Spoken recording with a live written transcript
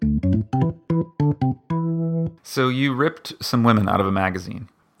So you ripped some women out of a magazine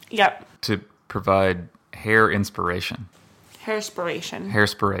Yep. to provide hair inspiration. Hairspiration.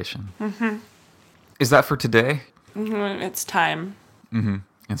 Hairspiration. Mm-hmm. Is that for today? Mm-hmm. It's time. Mm-hmm.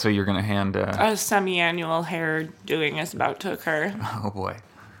 And so you're going to hand... A semi-annual hair doing is about to occur. Oh, boy.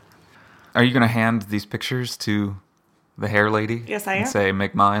 Are you going to hand these pictures to the hair lady? Yes, I am. And say,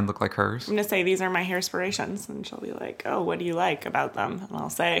 make mine look like hers? I'm going to say, these are my hairspirations. And she'll be like, oh, what do you like about them? And I'll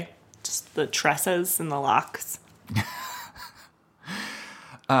say, just the tresses and the locks.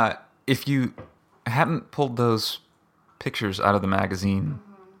 If you hadn't pulled those pictures out of the magazine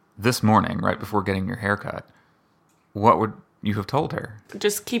this morning, right before getting your haircut, what would you have told her?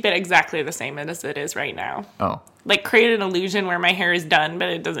 Just keep it exactly the same as it is right now. Oh. Like, create an illusion where my hair is done, but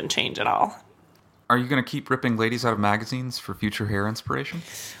it doesn't change at all. Are you going to keep ripping ladies out of magazines for future hair inspiration?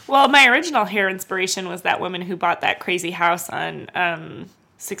 Well, my original hair inspiration was that woman who bought that crazy house on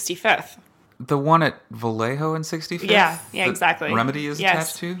 65th. The one at Vallejo in 65th? Yeah, that exactly. Remedy is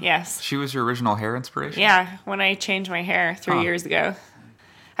attached to? Yes. She was your original hair inspiration? Yeah, when I changed my hair 3 years ago.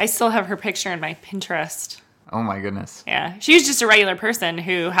 I still have her picture in my Pinterest. Oh my goodness. Yeah. She was just a regular person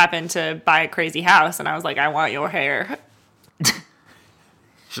who happened to buy a crazy house, and I was like, I want your hair.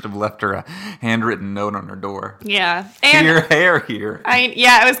 Should have left her a handwritten note on her door. Yeah. And Your hair here.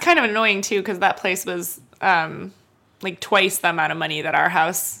 it was kind of annoying, too, because that place was like twice the amount of money that our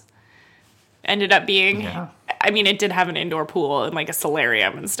house ended up being. Yeah. I mean, it did have an indoor pool and like a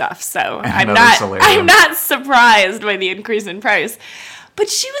solarium and stuff, so Another I'm solarium. not surprised by the increase in price. But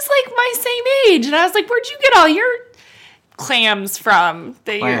she was like my same age, and I was like, "Where'd you get all your clams from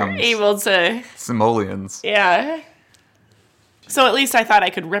that Clams. you're able to?" Simoleons. Yeah. So at least I thought I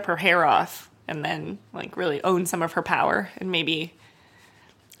could rip her hair off and then like really own some of her power and maybe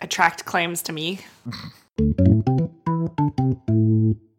attract clams to me.